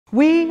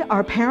We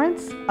are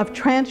parents of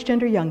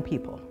transgender young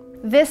people.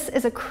 This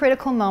is a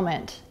critical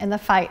moment in the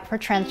fight for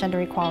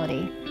transgender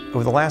equality.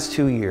 Over the last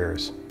 2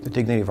 years, the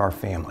dignity of our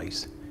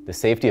families, the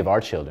safety of our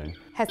children,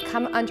 has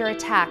come under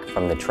attack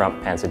from the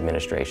Trump-Pence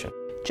administration.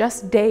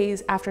 Just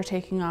days after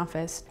taking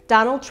office,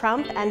 Donald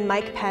Trump and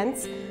Mike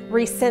Pence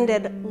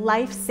rescinded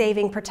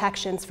life-saving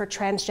protections for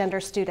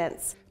transgender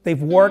students.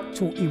 They've worked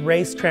to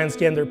erase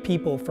transgender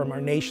people from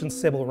our nation's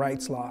civil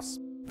rights laws.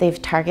 They've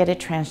targeted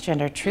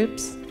transgender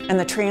troops and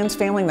the trans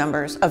family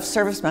members of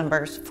service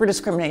members for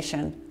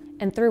discrimination.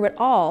 And through it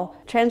all,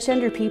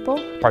 transgender people,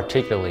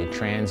 particularly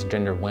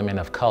transgender women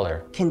of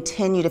color,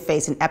 continue to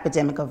face an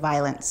epidemic of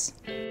violence.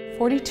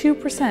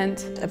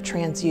 42% of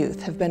trans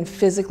youth have been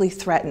physically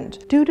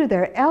threatened due to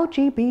their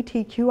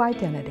LGBTQ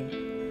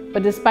identity.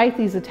 But despite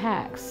these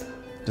attacks,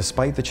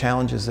 despite the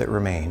challenges that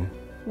remain,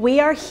 we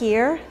are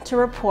here to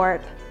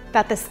report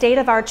that the state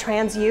of our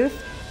trans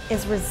youth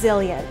is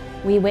resilient.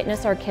 We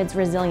witness our kids'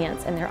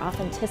 resilience and their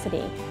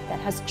authenticity that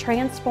has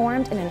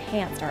transformed and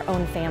enhanced our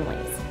own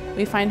families.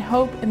 We find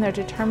hope in their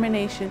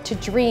determination to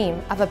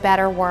dream of a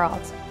better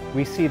world.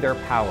 We see their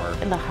power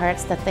in the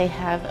hearts that they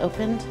have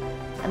opened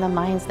and the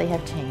minds they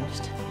have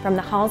changed. From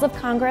the halls of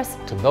Congress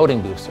to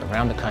voting booths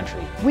around the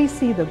country, we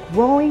see the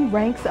growing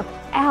ranks of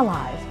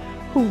allies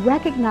who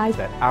recognize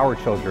that our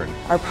children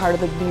are part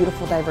of the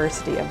beautiful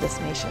diversity of this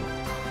nation.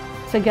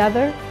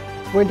 Together,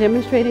 we're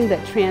demonstrating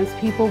that trans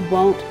people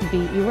won't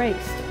be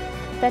erased.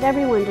 That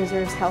everyone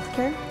deserves health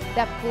care.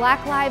 That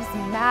Black lives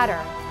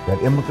matter. That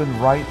immigrant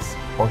rights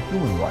are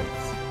human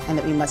rights. And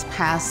that we must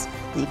pass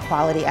the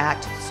Equality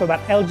Act so that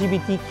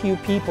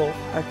LGBTQ people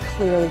are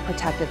clearly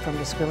protected from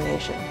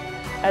discrimination.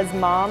 As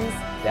moms,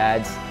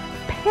 dads,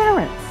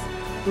 parents,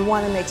 we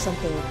want to make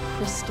something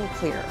crystal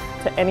clear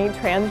to any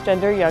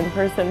transgender young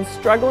person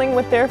struggling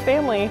with their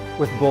family,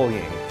 with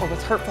bullying, or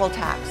with hurtful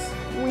attacks.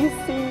 We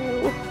see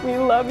you, we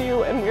love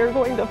you, and we're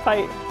going to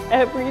fight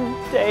every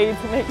day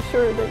to make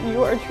sure that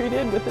you are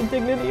treated with the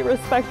dignity,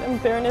 respect, and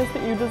fairness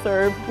that you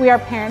deserve. We are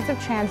parents of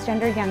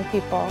transgender young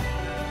people,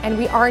 and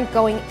we aren't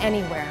going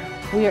anywhere.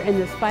 We are in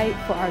this fight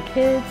for our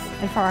kids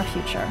and for our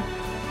future.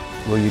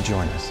 Will you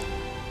join us?